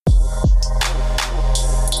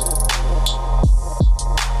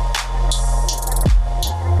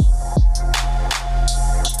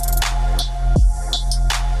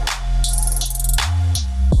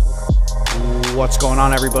What's going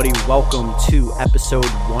on, everybody? Welcome to episode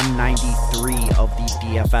 193 of the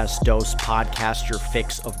DFS Dose podcast, your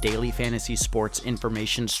fix of daily fantasy sports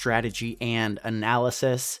information, strategy, and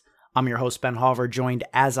analysis. I'm your host, Ben Hauver, joined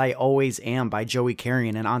as I always am by Joey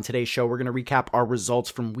Carrion. And on today's show, we're going to recap our results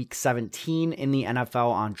from week 17 in the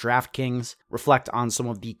NFL on DraftKings, reflect on some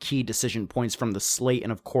of the key decision points from the slate,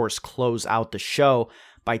 and of course, close out the show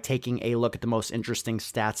by taking a look at the most interesting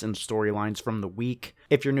stats and storylines from the week.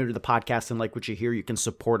 If you're new to the podcast and like what you hear, you can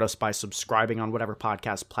support us by subscribing on whatever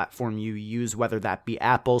podcast platform you use, whether that be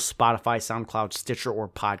Apple, Spotify, SoundCloud, Stitcher, or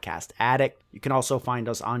Podcast Addict. You can also find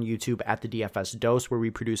us on YouTube at the DFS Dose, where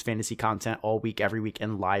we produce fantasy content all week, every week,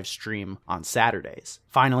 and live stream on Saturdays.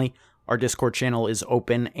 Finally, our Discord channel is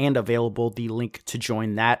open and available. The link to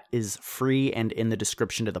join that is free and in the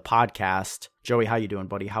description to the podcast. Joey, how you doing,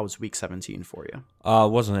 buddy? How was week 17 for you?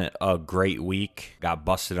 Wasn't it a great week? Got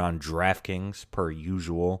busted on DraftKings per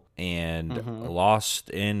usual and lost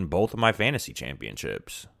in both of my fantasy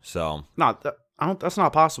championships. So that's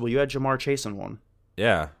not possible. You had Jamar Chase in one.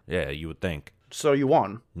 Yeah, you would think. So you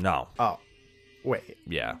won? No. Oh, wait.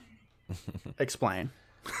 Yeah. Explain.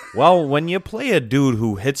 Well, when you play a dude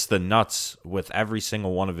who hits the nuts with every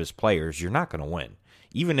single one of his players, you're not going to win.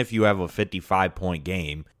 Even if you have a 55-point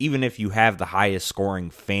game, even if you have the highest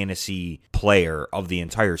scoring fantasy player of the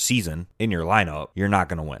entire season in your lineup, you're not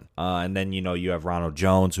going to win. And then, you have Ronald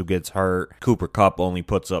Jones who gets hurt. Cooper Kupp only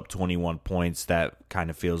puts up 21 points. That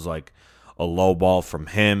kind of feels like a low ball from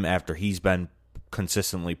him after he's been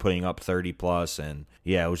consistently putting up 30+. And,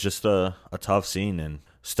 yeah, it was just a tough scene. And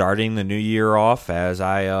starting the new year off as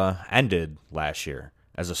I ended last year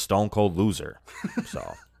as a stone-cold loser.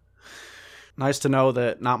 So nice to know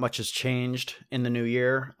that not much has changed in the new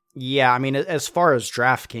year. Yeah, I mean, as far as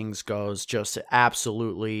DraftKings goes, just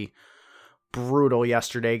absolutely brutal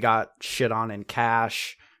yesterday. Got shit on in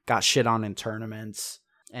cash, got shit on in tournaments,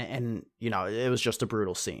 and it was just a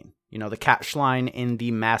brutal scene. The cash line in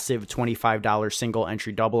the massive $25 single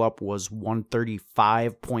entry double up was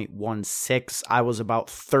 135.16. I was about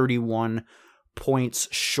 31 points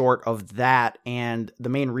short of that, and the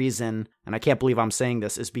main reason, and I can't believe I'm saying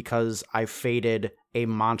this, is because I faded a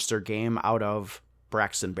monster game out of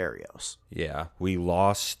Braxton Berrios. Yeah, we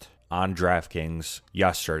lost on DraftKings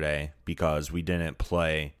yesterday because we didn't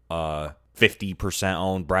play 50%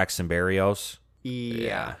 owned Braxton Berrios.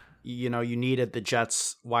 Yeah. You needed the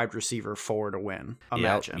Jets wide receiver 4 to win.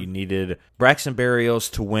 Imagine. You needed Braxton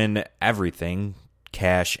Berrios to win everything,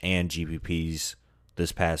 cash and GPPs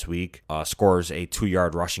this past week. Scores a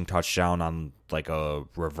 2-yard rushing touchdown on like a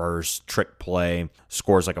reverse trick play.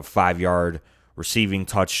 Scores like a 5-yard receiving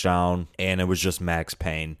touchdown. And it was just max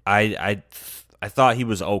pain. I thought he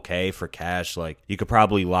was okay for cash. Like, you could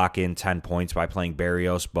probably lock in 10 points by playing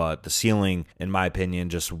Berrios, but the ceiling, in my opinion,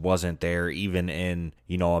 just wasn't there, even in,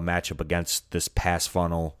 a matchup against this pass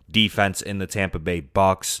funnel defense in the Tampa Bay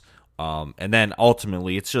Bucks. And then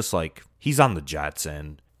ultimately, it's just like, he's on the Jets,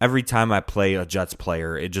 and every time I play a Jets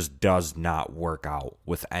player, it just does not work out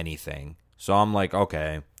with anything. So I'm like,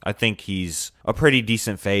 okay, I think he's a pretty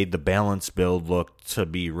decent fade. The balance build looked to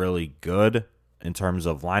be really good in terms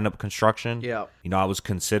of lineup construction. Yeah. I was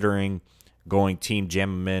considering going team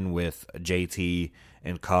Jammin with JT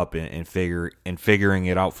and Kupp and figuring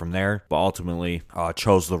it out from there, but ultimately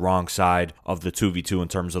chose the wrong side of the 2v2 in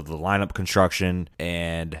terms of the lineup construction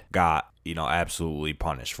and got absolutely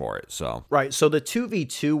punished for it. So right. So the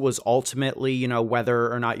 2v2 was ultimately,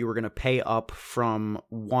 whether or not you were going to pay up from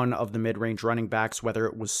one of the mid-range running backs, whether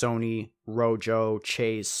it was Sony, Rojo,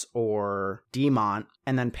 Chase, or Demont,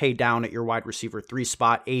 and then pay down at your wide receiver 3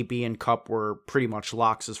 spot. AB and Kupp were pretty much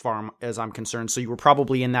locks as far as I'm concerned. So you were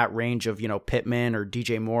probably in that range of, Pittman or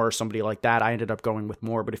DJ Moore or somebody like that. I ended up going with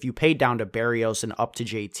Moore. But if you paid down to Berrios and up to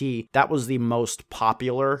JT, that was the most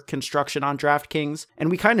popular construction on DraftKings.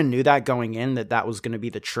 And we kind of knew that going in, that was going to be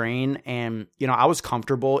the train. And, I was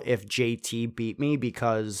comfortable if JT beat me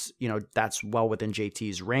because, that's well within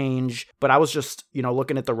JT's range. But I was just,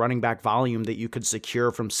 looking at the running back volume that you could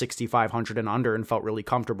secure from 6,500 and under and felt really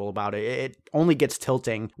comfortable about it. It only gets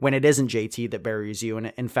tilting when it isn't JT that buries you.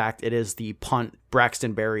 And in fact, it is the punt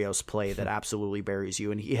Braxton Berrios play that absolutely buries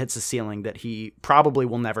you. And he hits a ceiling that he probably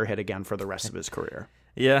will never hit again for the rest of his career.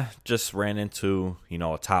 Yeah, just ran into,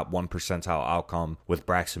 a top 1 percentile outcome with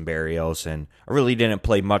Braxton Berrios. And I really didn't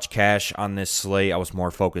play much cash on this slate. I was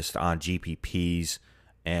more focused on GPPs.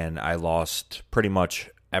 And I lost pretty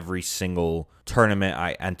much every single tournament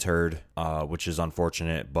I entered, which is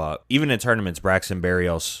unfortunate. But even in tournaments, Braxton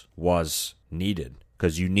Berrios was needed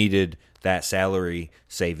because you needed that salary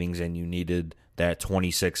savings and you needed that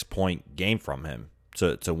 26-point game from him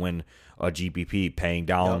to win a GPP, paying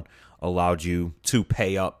down allowed you to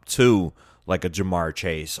pay up to like a Jamar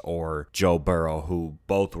Chase or Joe Burrow, who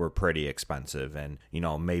both were pretty expensive, and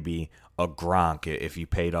maybe a Gronk if you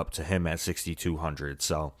paid up to him at 6,200.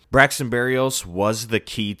 So Braxton Berrios was the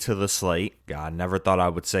key to the slate. God, never thought I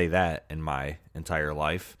would say that in my entire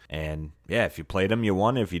life. And yeah, if you played him, you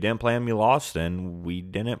won. If you didn't play him, you lost. And we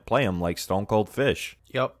didn't play him like Stone Cold Fish.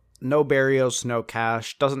 Yep. No Berrios, no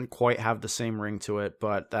cash. Doesn't quite have the same ring to it,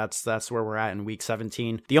 but that's where we're at in week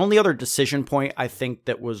 17. The only other decision point I think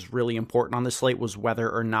that was really important on this slate was whether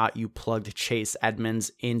or not you plugged Chase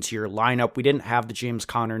Edmonds into your lineup. We didn't have the James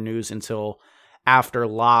Conner news until after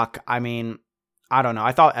lock. I mean, I don't know.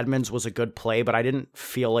 I thought Edmonds was a good play, but I didn't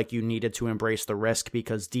feel like you needed to embrace the risk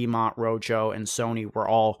because Demont, Rojo, and Sony were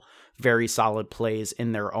all very solid plays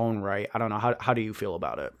in their own right. I don't know. How do you feel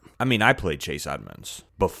about it? I mean, I played Chase Edmonds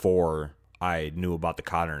before I knew about the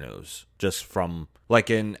Conner news. Just from like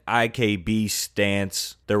an IKB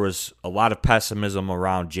stance, there was a lot of pessimism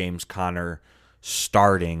around James Conner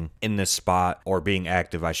starting in this spot, or being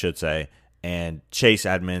active, I should say. And Chase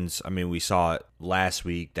Edmonds, I mean, we saw it last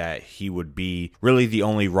week that he would be really the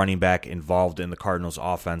only running back involved in the Cardinals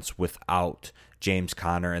offense without James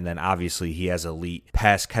Conner. And then obviously he has elite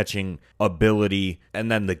pass catching ability.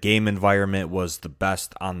 And then the game environment was the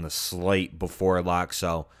best on the slate before lock.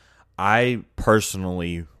 So I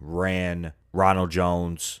personally ran Ronald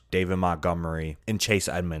Jones, David Montgomery, and Chase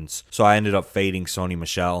Edmonds. So I ended up fading Sony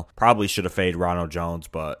Michel. Probably should have faded Ronald Jones,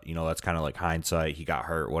 but that's kind of like hindsight. He got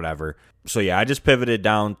hurt, whatever. So yeah, I just pivoted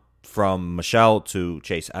down from Michel to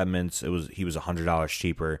Chase Edmonds. He was $100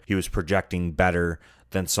 cheaper. He was projecting better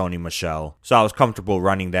than Sony Michel. So I was comfortable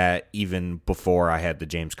running that even before I had the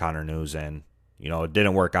James Conner news, and it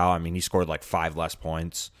didn't work out. I mean, he scored like 5 less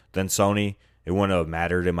points than Sony. It wouldn't have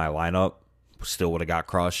mattered in my lineup. Still would have got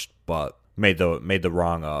crushed, but made the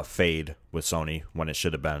wrong fade with Sony when it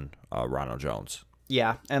should have been Ronald Jones.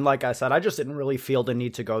 Yeah, and like I said, I just didn't really feel the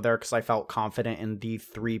need to go there because I felt confident in the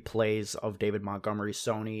 3 plays of David Montgomery,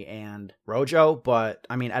 Sony, and Rojo. But,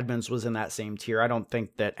 I mean, Edmonds was in that same tier. I don't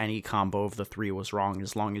think that any combo of the 3 was wrong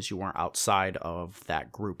as long as you weren't outside of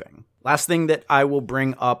that grouping. Last thing that I will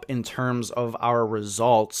bring up in terms of our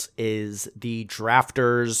results is the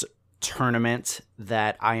Drafters tournament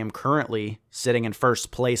that I am currently sitting in first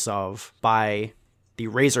place of by the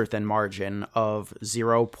razor-thin margin of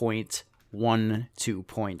 0.12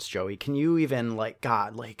 points, Joey. Can you even,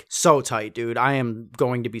 so tight, dude. I am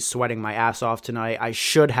going to be sweating my ass off tonight. I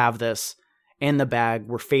should have this in the bag.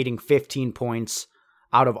 We're fading 15 points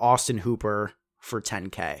out of Austin Hooper for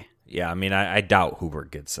 10K. Yeah, I mean, I doubt Hooper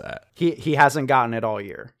gets that. He hasn't gotten it all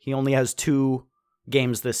year. He only has 2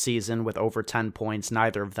 games this season with over 10 points,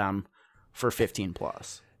 neither of them for 15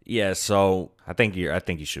 plus. Yeah, so I think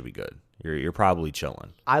you should be good. You're probably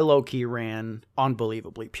chilling. I low-key ran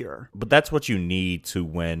unbelievably pure. But that's what you need to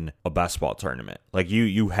win a best ball tournament. Like,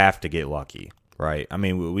 you have to get lucky, right? I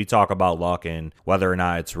mean, we talk about luck and whether or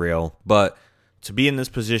not it's real, but to be in this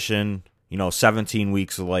position, 17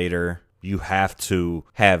 weeks later, you have to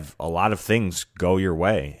have a lot of things go your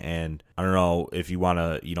way. And I don't know if you want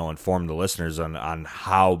to, inform the listeners on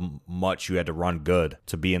how much you had to run good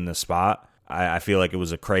to be in this spot. I feel like it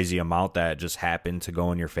was a crazy amount that just happened to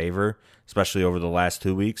go in your favor, especially over the last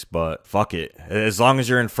 2 weeks. But fuck it. As long as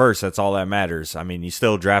you're in first, that's all that matters. I mean, you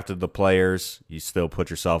still drafted the players. You still put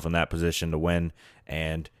yourself in that position to win.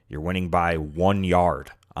 And you're winning by 1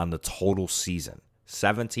 yard on the total season.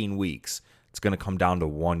 17 weeks. It's going to come down to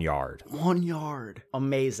 1 yard. 1 yard.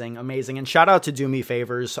 Amazing, amazing. And shout out to Do Me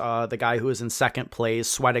Favors, the guy who was in second place,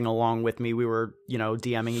 sweating along with me. We were,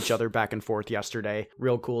 DMing each other back and forth yesterday.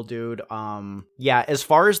 Real cool dude. Yeah, as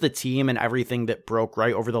far as the team and everything that broke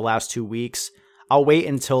right over the last 2 weeks, I'll wait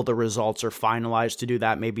until the results are finalized to do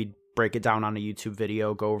that. Maybe break it down on a YouTube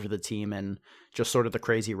video, go over the team and just sort of the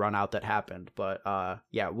crazy run out that happened. But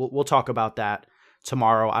yeah, we'll talk about that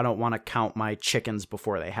tomorrow. I don't want to count my chickens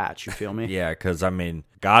before they hatch. You feel me? Yeah, because, I mean,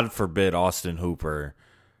 God forbid Austin Hooper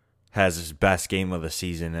has his best game of the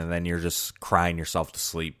season and then you're just crying yourself to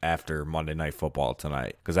sleep after Monday Night Football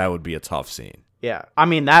tonight, because that would be a tough scene. Yeah, I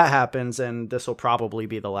mean, that happens, and this will probably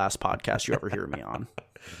be the last podcast you ever hear me on.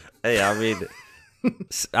 Hey, I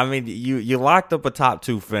mean, you locked up a top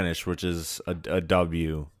 2 finish, which is a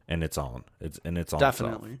W in its own. It's in its own.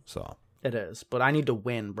 Definitely. So. It is, but I need to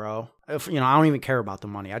win, bro. I don't even care about the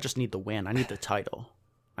money. I just need the win. I need the title.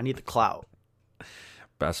 I need the clout.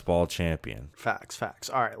 Best ball champion. Facts.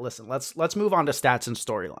 All right, listen, let's move on to stats and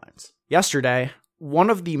storylines. Yesterday,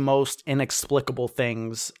 one of the most inexplicable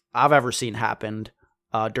things I've ever seen happened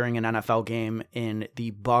during an NFL game in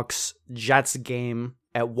the Bucs-Jets game.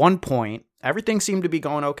 At one point, everything seemed to be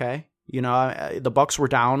going okay. You know, the Bucks were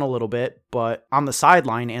down a little bit, but on the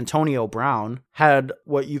sideline, Antonio Brown had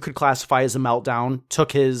what you could classify as a meltdown,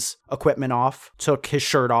 took his equipment off, took his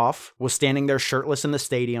shirt off, was standing there shirtless in the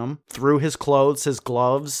stadium, threw his clothes, his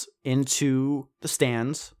gloves into the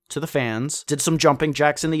stands to the fans, did some jumping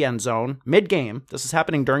jacks in the end zone, mid-game. This is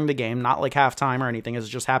happening during the game, not like halftime or anything. It's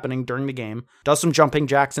just happening during the game. Does some jumping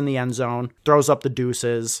jacks in the end zone, throws up the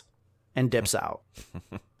deuces, and dips out.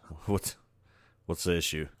 What's the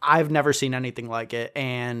issue? I've never seen anything like it.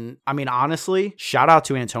 And I mean, honestly, shout out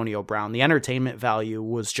to Antonio Brown. The entertainment value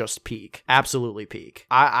was just peak. Absolutely peak.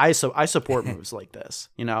 I support moves like this.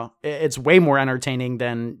 You know, it's way more entertaining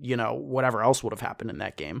than, you know, whatever else would have happened in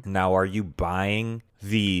that game. Now, are you buying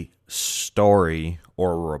the story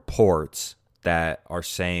or reports that are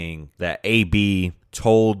saying that AB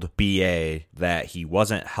told BA that he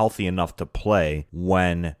wasn't healthy enough to play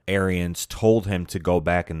when Arians told him to go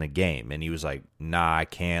back in the game? And he was like, nah, I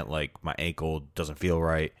can't. Like, my ankle doesn't feel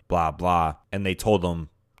right, blah, blah. And they told him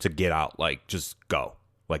to get out, like, just go.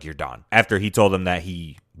 Like, you're done. After he told them that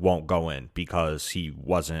he won't go in because he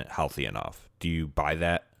wasn't healthy enough. Do you buy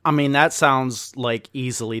that? I mean, that sounds like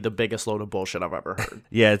easily the biggest load of bullshit I've ever heard.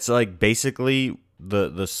 Yeah, it's like basically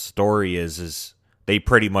the story is they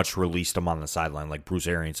pretty much released him on the sideline. Like, Bruce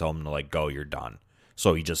Arians told him to, like, go, you're done.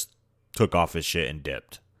 So he just took off his shit and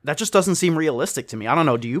dipped. That just doesn't seem realistic to me. I don't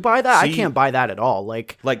know. Do you buy that? I can't buy that at all.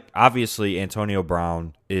 Like obviously, Antonio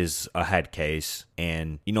Brown is a head case.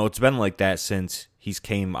 And, you know, it's been like that since he's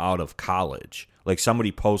came out of college. Like,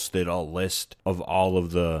 somebody posted a list of all of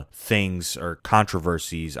the things or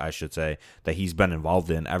controversies, I should say, that he's been involved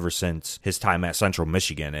in ever since his time at Central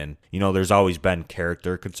Michigan. And, you know, there's always been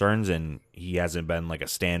character concerns, and he hasn't been like a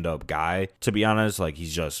stand-up guy, to be honest. Like,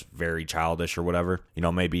 he's just very childish or whatever. You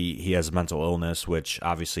know, maybe he has mental illness, which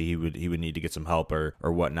obviously he would need to get some help or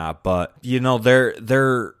whatnot. But, you know,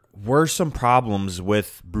 there were some problems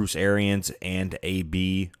with Bruce Arians and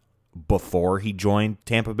AB before he joined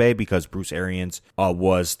Tampa Bay, because Bruce Arians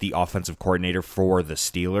was the offensive coordinator for the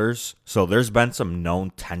Steelers. So there's been some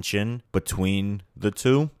known tension between the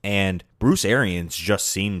two. And Bruce Arians just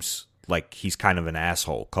seems like he's kind of an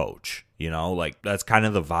asshole coach. You know, like, that's kind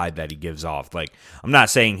of the vibe that he gives off. Like, I'm not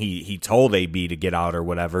saying he told AB to get out or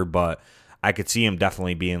whatever, but I could see him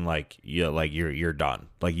definitely being like, yeah, like you're done.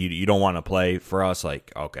 Like, you don't want to play for us.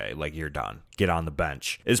 Like, okay, like, you're done. Get on the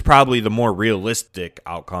bench. Is probably the more realistic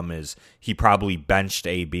outcome. Is he probably benched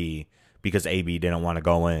AB because AB didn't want to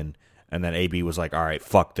go in, and then AB was like, all right,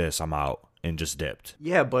 fuck this, I'm out, and just dipped.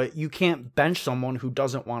 Yeah, but you can't bench someone who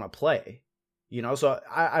doesn't want to play. You know, so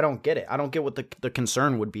I don't get it. I don't get what the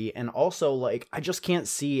concern would be. And also, like, I just can't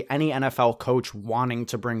see any NFL coach wanting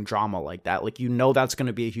to bring drama like that. Like, you know, that's going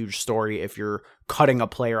to be a huge story if you're cutting a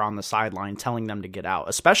player on the sideline, telling them to get out.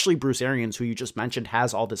 Especially Bruce Arians, who you just mentioned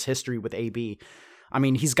has all this history with AB. I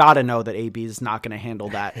mean, he's got to know that AB is not going to handle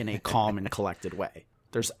that in a calm and collected way.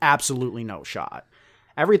 There's absolutely no shot.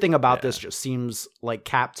 Everything about this just seems like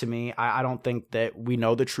cap to me. I don't think that we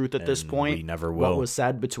know the truth at this point. We never will. What was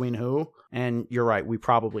said between who? And you're right, we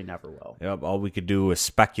probably never will. Yep, all we could do is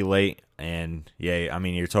speculate. And yeah, I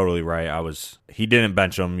mean, you're totally right. He didn't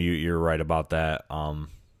bench him. You're right about that.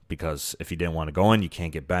 Because if he didn't want to go in, you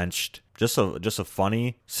can't get benched. Just a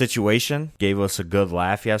funny situation. Gave us a good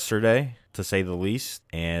laugh yesterday, to say the least.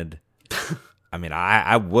 And I mean,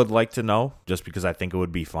 I would like to know, just because I think it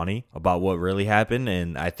would be funny, about what really happened.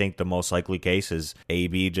 And I think the most likely case is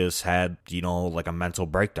AB just had, you know, like a mental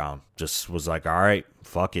breakdown. Just was like, all right,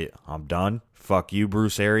 fuck it, I'm done. Fuck you,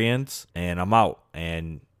 Bruce Arians, and I'm out.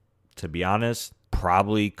 And to be honest,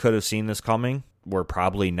 probably could have seen this coming. We're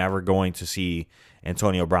probably never going to see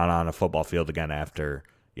Antonio Brown on a football field again after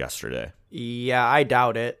yesterday. Yeah, I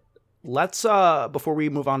doubt it. Let's, before we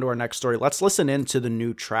move on to our next story, let's listen into the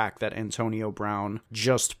new track that Antonio Brown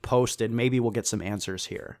just posted. Maybe we'll get some answers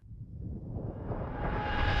here.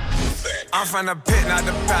 I'm from the pit, not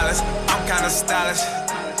the palace. I'm kinda stylish.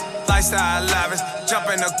 Lifestyle lavish. Jump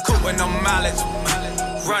in the coupe with no mileage.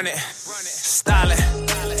 Run it. Style it.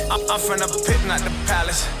 I'm from the pit, not the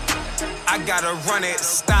palace. I gotta run it.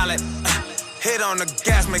 Style it. Hit on the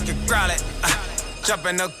gas, make it growl it. Jump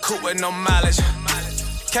in the coupe with no mileage.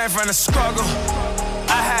 Came from the struggle,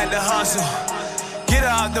 I had to hustle. Get her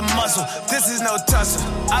out the muscle, this is no tussle.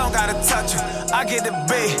 I don't gotta touch her, I get the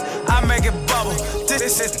beat, I make it bubble.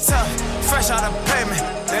 This is tough, fresh out of payment.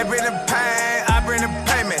 They bring the pain, I bring the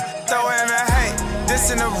payment. Throw in the hate,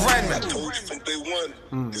 this an arraignment. I told you from day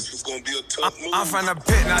one, this was gonna be a tough move. I'm from the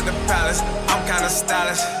pit, not the palace. I'm kinda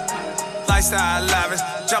stylish, lifestyle lavish.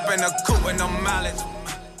 Jump in the coupe with no mileage.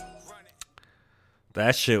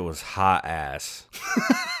 That shit was hot ass.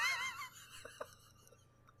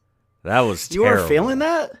 That was You terrible. are feeling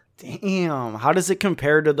that? Damn. How does it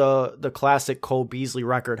compare to the classic Cole Beasley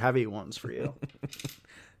record heavy ones for you?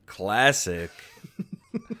 Classic.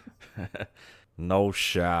 No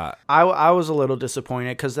shot. I was a little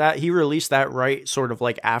disappointed because that he released that right sort of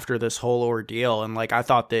like after this whole ordeal, and like I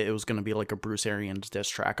thought that it was going to be like a Bruce Arians diss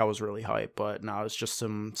track. I was really hyped, but no, it's just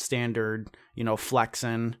some standard,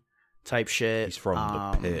 flexing type shit. He's from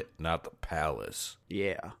the pit, not the palace.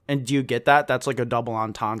 Yeah. And do you get that? That's like a double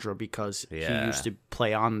entendre because he used to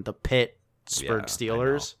play on the Pittsburgh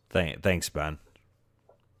Steelers. Thanks, Ben.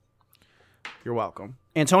 You're welcome.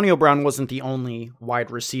 Antonio Brown wasn't the only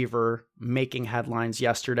wide receiver making headlines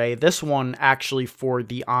yesterday. This one actually for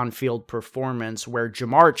the on-field performance where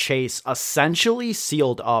Jamar Chase essentially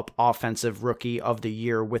sealed up Offensive Rookie of the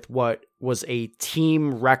Year with what was a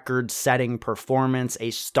team record-setting performance,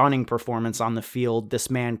 a stunning performance on the field.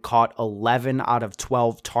 This man caught 11 out of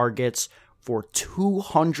 12 targets for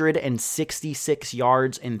 266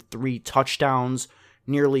 yards and 3 touchdowns.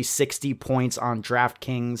 Nearly 60 points on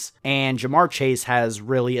DraftKings, and Jamar Chase has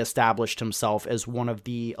really established himself as one of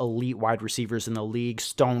the elite wide receivers in the league,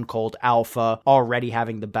 stone cold alpha, already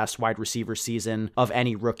having the best wide receiver season of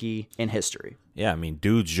any rookie in history. Yeah, I mean,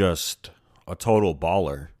 dude's just a total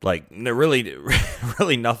baller. Like, there really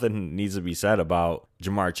nothing needs to be said about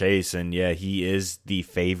Jamar Chase, and yeah, he is the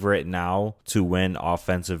favorite now to win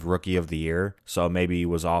Offensive Rookie of the Year, so maybe he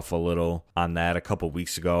was off a little on that a couple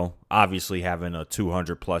weeks ago. Obviously, having a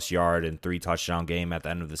 200-plus yard and 3 touchdown game at the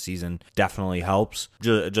end of the season definitely helps.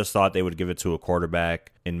 Just thought they would give it to a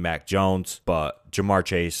quarterback in Mac Jones, but Jamar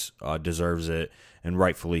Chase deserves it, and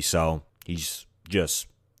rightfully so. He's just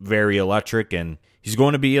very electric, and he's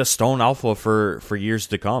going to be a stone alpha for years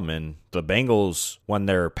to come. And the Bengals, when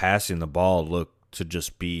they're passing the ball, look to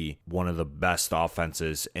just be one of the best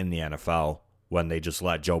offenses in the NFL when they just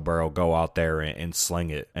let Joe Burrow go out there and sling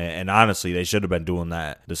it. And honestly, they should have been doing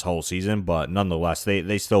that this whole season, but nonetheless,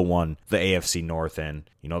 they still won the AFC North, and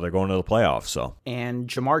they're going to the playoffs. So, and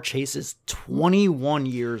Jamar Chase is 21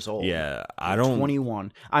 years old. Yeah,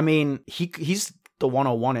 21. I mean, he's the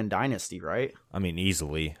 101 in Dynasty, right? I mean,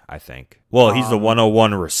 easily, I think. Well, he's the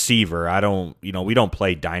 101 receiver. We don't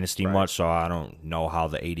play Dynasty much, so I don't know how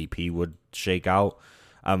the ADP would shake out.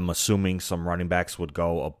 I'm assuming some running backs would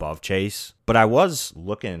go above Chase. But I was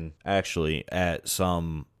looking, actually, at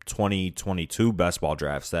some 2022 best ball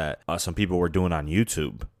drafts that some people were doing on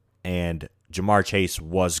YouTube, and Jamar Chase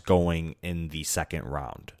was going in the second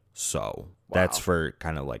round. So that's for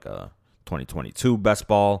kind of like a 2022 best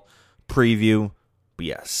ball preview. But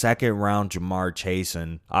yeah, second round Jamar Chase,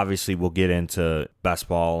 and obviously we'll get into best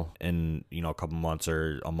ball in a couple months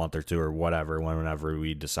or a month or two or whatever, whenever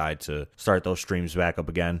we decide to start those streams back up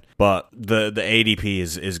again. But the ADP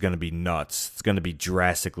is going to be nuts. It's going to be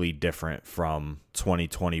drastically different from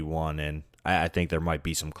 2021, and I think there might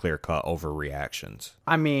be some clear-cut overreactions.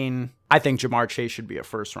 I mean, I think Jamar Chase should be a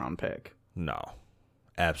first-round pick. No.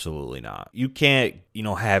 Absolutely not. You can't,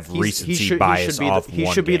 have recency bias off one game.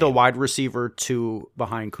 He should be the wide receiver 2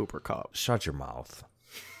 behind Cooper Kupp. Shut your mouth.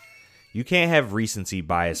 You can't have recency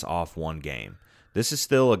bias off one game. This is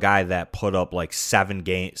still a guy that put up like 7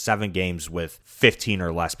 games with 15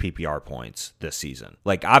 or less PPR points this season.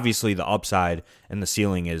 Like, obviously the upside and the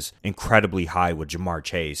ceiling is incredibly high with Jamar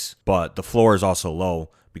Chase, but the floor is also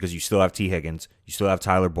low because you still have T. Higgins, you still have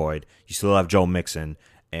Tyler Boyd, you still have Joe Mixon,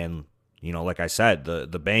 and like I said, the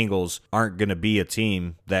Bengals aren't going to be a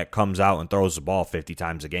team that comes out and throws the ball 50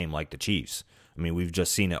 times a game like the Chiefs. I mean, we've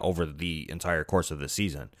just seen it over the entire course of the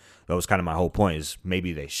season. That was kind of my whole point, is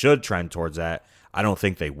maybe they should trend towards that. I don't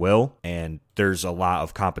think they will, and there's a lot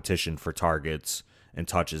of competition for targets and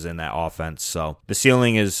touches in that offense. So the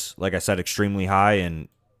ceiling is, like I said, extremely high, and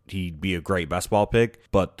he'd be a great best ball pick,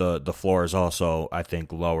 but the floor is also, I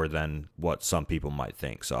think, lower than what some people might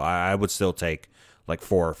think. So I would still take like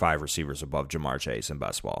 4 or 5 receivers above Jamar Chase in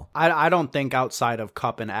best ball. I don't think outside of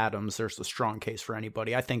Kupp and Adams, there's a strong case for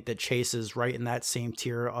anybody. I think that Chase is right in that same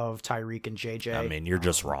tier of Tyreek and JJ. I mean, you're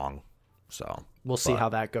just wrong. So we'll see how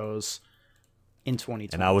that goes in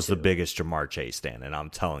 2022. And I was the biggest Jamar Chase fan, and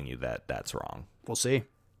I'm telling you that that's wrong. We'll see.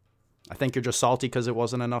 I think you're just salty because it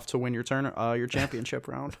wasn't enough to win your championship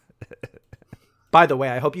round. By the way,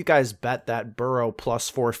 I hope you guys bet that Burrow plus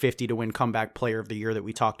 450 to win comeback player of the year that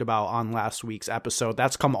we talked about on last week's episode.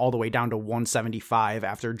 That's come all the way down to 175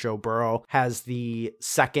 after Joe Burrow has the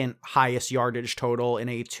second highest yardage total in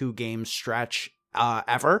a 2-game stretch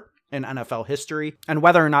ever. in NFL history. And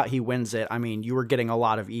whether or not he wins it, I mean, you were getting a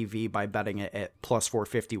lot of EV by betting it at plus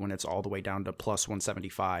 450 when it's all the way down to plus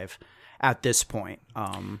 175 at this point.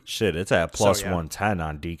 It's at plus 110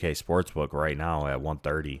 on DK Sportsbook right now at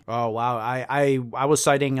 130. Oh, wow. I was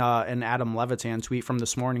citing an Adam Levitan tweet from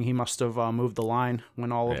this morning. He must have moved the line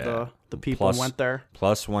when all of the people went there.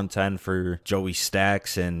 Plus 110 for Joey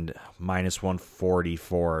Stacks and minus 140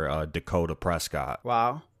 for Dakota Prescott.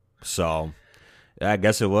 Wow. So I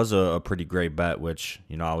guess it was a pretty great bet, which,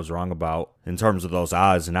 I was wrong about. In terms of those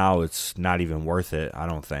odds, now it's not even worth it, I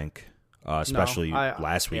don't think. Especially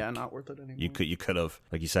last week. Yeah, not worth it anymore. You could have,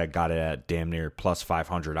 like you said, got it at damn near plus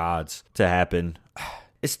 500 odds to happen.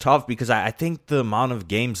 It's tough because I think the amount of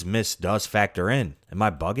games missed does factor in. Am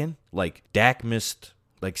I bugging? Like, Dak missed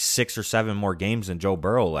like 6 or 7 more games than Joe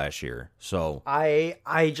Burrow last year. So I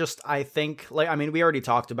think, like, I mean, we already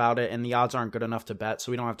talked about it and the odds aren't good enough to bet,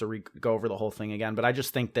 so we don't have to go over the whole thing again. But I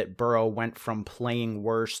just think that Burrow went from playing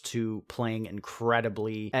worse to playing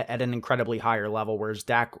at an incredibly higher level, whereas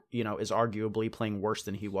Dak, is arguably playing worse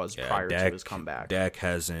than he was prior to his comeback. Dak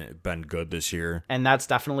hasn't been good this year. And that's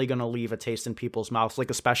definitely going to leave a taste in people's mouths,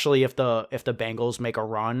 like especially if the Bengals make a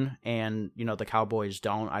run and, the Cowboys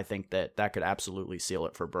don't. I think that could absolutely seal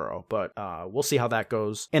it for Burrow, but we'll see how that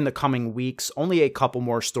goes in the coming weeks. Only a couple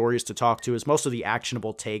more stories to talk to, as most of the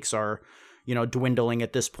actionable takes are, dwindling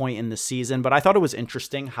at this point in the season. But I thought it was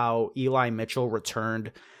interesting how Eli Mitchell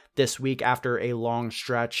returned this week after a long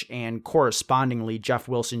stretch, and correspondingly, Jeff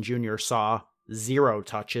Wilson Jr. saw 0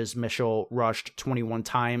 touches. Mitchell rushed 21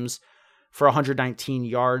 times for 119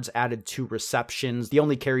 yards, added 2 receptions. The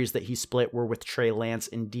only carries that he split were with Trey Lance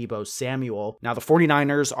and Deebo Samuel. Now, the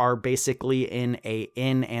 49ers are basically in a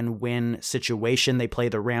in-and-win situation. They play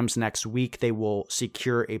the Rams next week. They will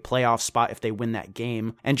secure a playoff spot if they win that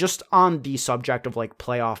game. And just on the subject of like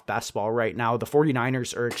playoff best ball right now, the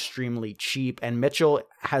 49ers are extremely cheap, and Mitchell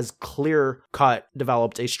has clear-cut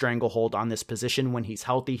developed a stranglehold on this position. When he's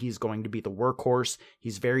healthy, he's going to be the workhorse.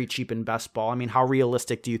 He's very cheap in best ball. I mean, how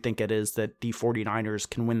realistic do you think it is that the 49ers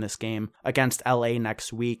can win this game against LA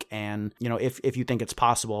next week? And, if you think it's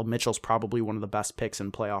possible, Mitchell's probably one of the best picks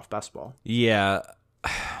in playoff best ball. Yeah.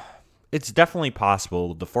 It's definitely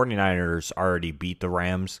possible. The 49ers already beat the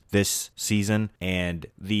Rams this season, and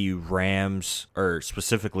the Rams, or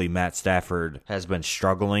specifically Matt Stafford, has been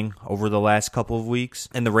struggling over the last couple of weeks,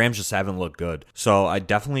 and the Rams just haven't looked good. So I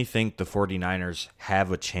definitely think the 49ers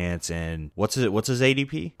have a chance. And what's his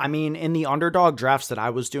ADP? I mean, in the underdog drafts that I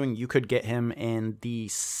was doing, you could get him in the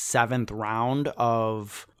 7th round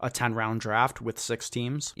of a 10-round draft with 6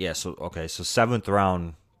 teams. Yeah, so 7th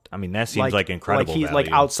round. I mean, that seems like incredible. Like he's value.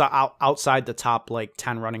 like outside the top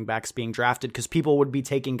 10 running backs being drafted, because people would be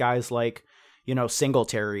taking guys like,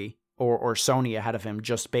 Singletary or Sony ahead of him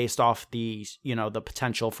just based off the, the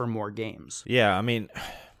potential for more games. Yeah, I mean,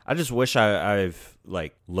 I just wish I've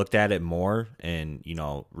looked at it more and,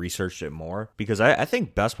 researched it more, because I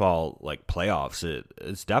think best ball, playoffs,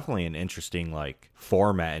 it's definitely an interesting,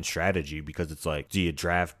 format and strategy, because it's do you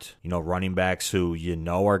draft, running backs who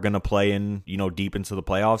are going to play in, deep into the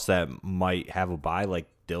playoffs that might have a bye, like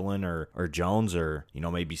Dillon or Jones, or,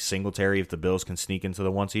 maybe Singletary if the Bills can sneak into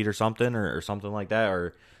the 1 seed or something, or something like that?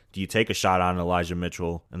 Or do you take a shot on Elijah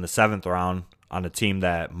Mitchell in the 7th round on a team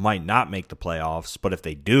that might not make the playoffs, but if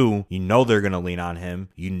they do, they're going to lean on him.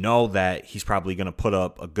 That he's probably going to put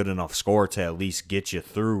up a good enough score to at least get you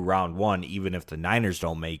through round 1, even if the Niners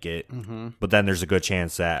don't make it. Mm-hmm. But then there's a good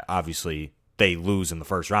chance that obviously they lose in the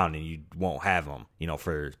first round and you won't have them,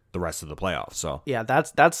 for the rest of the playoffs. So yeah,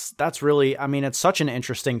 that's really, I mean, it's such an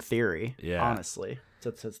interesting theory, yeah, honestly.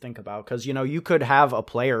 To think about, because you could have a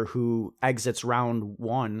player who exits round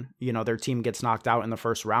 1, their team gets knocked out in the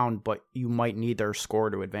first round, but you might need their score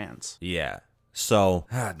to advance. Yeah, so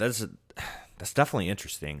that's definitely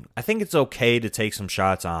interesting. I think it's okay to take some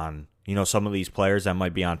shots on some of these players that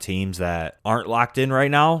might be on teams that aren't locked in right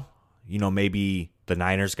now. Maybe the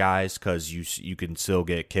Niners guys, because you can still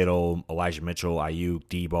get Kittle, Elijah Mitchell, Ayuk,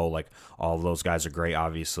 Debo, all of those guys are great,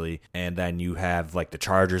 obviously. And then you have the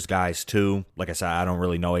Chargers guys too. Like I said, I don't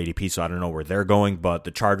really know ADP, so I don't know where they're going, but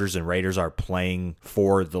the Chargers and Raiders are playing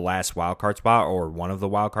for the last wildcard spot, or one of the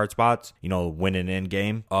wildcard spots, winning in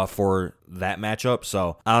game for that matchup.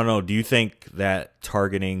 So I don't know. Do you think that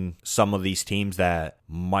targeting some of these teams that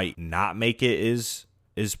might not make it is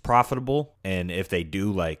profitable? And if they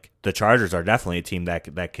do, the Chargers are definitely a team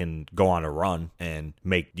that can go on a run and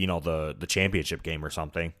make the championship game or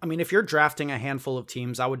something. I mean, if you're drafting a handful of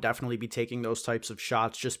teams, I would definitely be taking those types of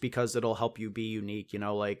shots, just because it'll help you be unique.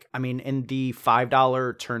 I mean, in the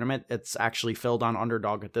 $5 tournament, it's actually filled on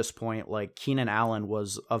underdog at this point. Keenan Allen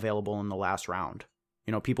was available in the last round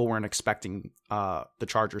People weren't expecting the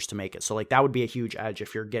Chargers to make it. So like that would be a huge edge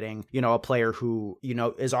if you're getting, a player who,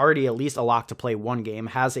 is already at least a lock to play one game,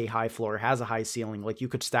 has a high floor, has a high ceiling. Like you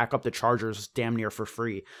could stack up the Chargers damn near for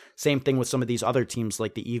free. Same thing with some of these other teams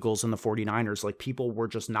like the Eagles and the 49ers. Like people were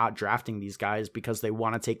just not drafting these guys because they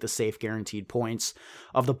want to take the safe guaranteed points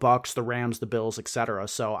of the Bucks, the Rams, the Bills, etc.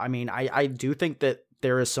 So, I mean, I do think that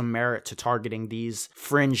there is some merit to targeting these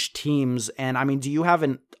fringe teams. And I mean, do you have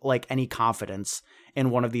any confidence in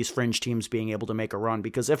one of these fringe teams being able to make a run?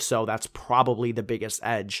 Because if so, that's probably the biggest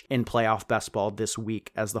edge in playoff best ball this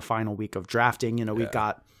week as the final week of drafting. We've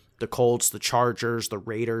got the Colts, the Chargers, the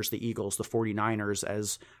Raiders, the Eagles, the 49ers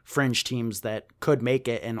as fringe teams that could make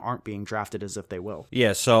it and aren't being drafted as if they will.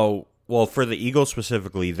 Yeah, so, well, for the Eagles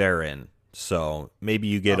specifically, they're in. So maybe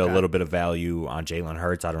you get a little bit of value on Jalen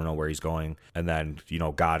Hurts. I don't know where he's going. And then,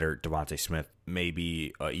 Goddard, Devontae Smith,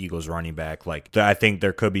 maybe Eagles running back. I think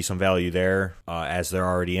there could be some value there as they're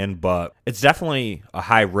already in. But it's definitely a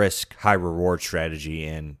high risk, high reward strategy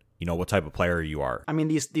in, what type of player you are. I mean,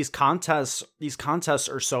 these contests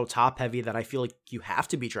are so top heavy that I feel like you have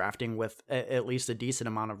to be drafting with at least a decent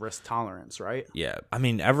amount of risk tolerance, right? Yeah. I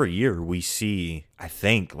mean, every year we see, I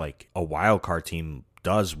think, a wild card team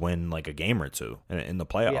does win a game or two in the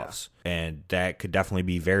playoffs. Yeah. And that could definitely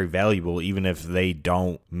be very valuable even if they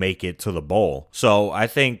don't make it to the bowl. So I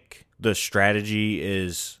think the strategy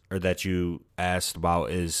that you asked about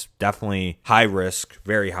is definitely high risk,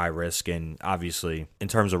 very high risk. And obviously in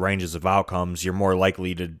terms of ranges of outcomes, you're more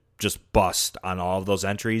likely to just bust on all of those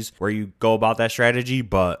entries where you go about that strategy,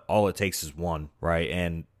 but all it takes is one, right?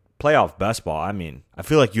 And playoff best ball, I mean, I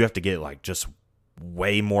feel like you have to get just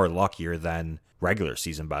way more luckier than regular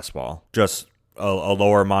season best ball. Just a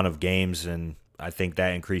lower amount of games, and I think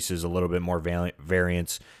that increases a little bit more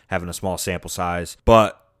variance, having a small sample size.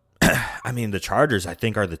 But I mean, the Chargers, I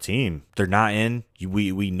think, are the team. They're not in.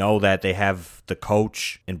 We know that they have the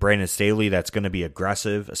coach in Brandon Staley that's going to be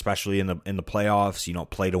aggressive, especially in the playoffs.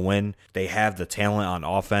 Play to win. They have the talent on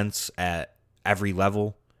offense at every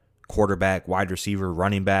level: quarterback, wide receiver,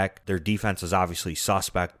 running back. Their defense is obviously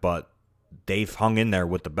suspect, but they've hung in there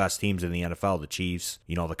with the best teams in the NFL, the Chiefs,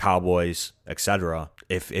 the Cowboys, etc.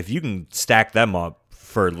 If you can stack them up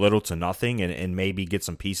for little to nothing and maybe get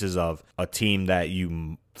some pieces of a team that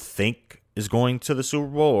you think is going to the Super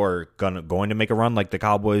Bowl or going to make a run like the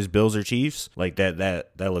Cowboys, Bills, or Chiefs,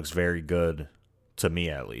 that looks very good to me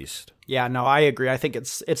at least. Yeah, no, I agree. I think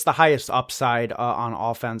it's the highest upside on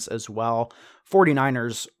offense as well.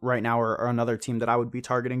 49ers right now are another team that I would be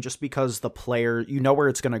targeting just because the player, where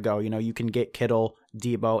it's going to go. You can get Kittle,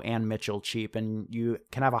 Debo, and Mitchell cheap, and you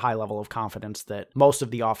can have a high level of confidence that most of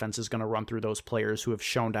the offense is going to run through those players who have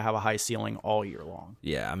shown to have a high ceiling all year long.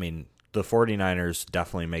 Yeah, I mean, the 49ers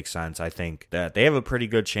definitely make sense. I think that they have a pretty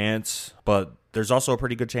good chance, but there's also a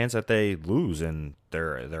pretty good chance that they lose and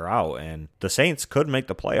they're out. And the Saints could make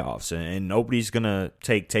the playoffs, and nobody's going to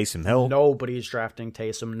take Taysom Hill. Nobody's drafting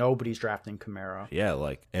Taysom. Nobody's drafting Kamara.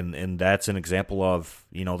 Yeah, and that's an example of,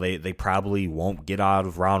 they probably won't get out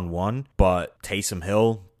of round one, but Taysom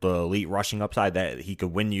Hill, the elite rushing upside, that he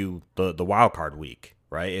could win you the wild card week.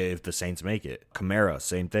 Right, if the Saints make it. Kamara,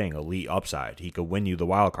 same thing, elite upside. He could win you the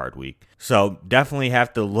wild card week. So definitely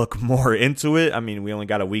have to look more into it. I mean, we only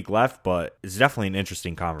got a week left, but it's definitely an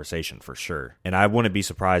interesting conversation for sure. And I wouldn't be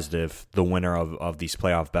surprised if the winner of these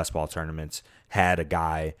playoff best ball tournaments had a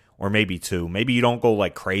guy or maybe two. Maybe you don't go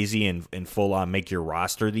crazy and full on make your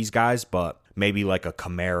roster these guys, but maybe a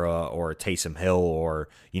Kamara or a Taysom Hill or,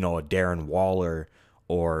 a Darren Waller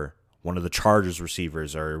or one of the Chargers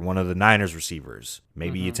receivers or one of the Niners receivers.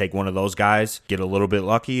 Maybe you take one of those guys, get a little bit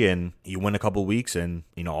lucky, and you win a couple weeks and,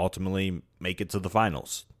 ultimately make it to the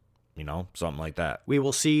finals. Something like that. We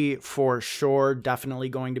will see for sure. Definitely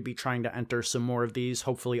going to be trying to enter some more of these.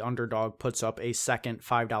 Hopefully Underdog puts up a second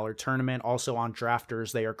 $5 tournament. Also on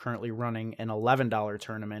Drafters, they are currently running an $11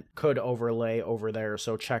 tournament. Could overlay over there,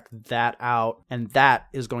 so check that out. And that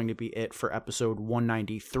is going to be it for episode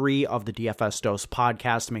 193 of the DFS Dose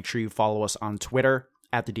podcast. Make sure you follow us on Twitter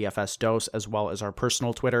at the DFS Dose, as well as our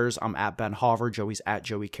personal Twitters. I'm at Ben Hauver, Joey's at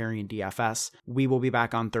Joey Carrion DFS. We will be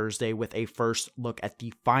back on Thursday with a first look at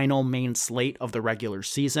the final main slate of the regular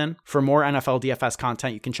season. For more NFL DFS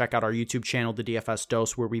content, you can check out our YouTube channel, the DFS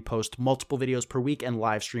Dose, where we post multiple videos per week and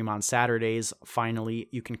live stream on Saturdays. Finally,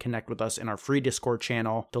 you can connect with us in our free Discord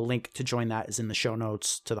channel. The link to join that is in the show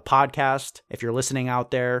notes to the podcast. If you're listening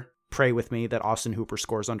out there, pray with me that Austin Hooper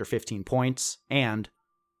scores under 15 points, and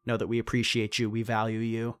know that we appreciate you, we value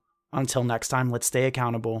you. Until next time, let's stay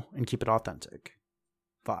accountable and keep it authentic.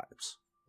 Vibes.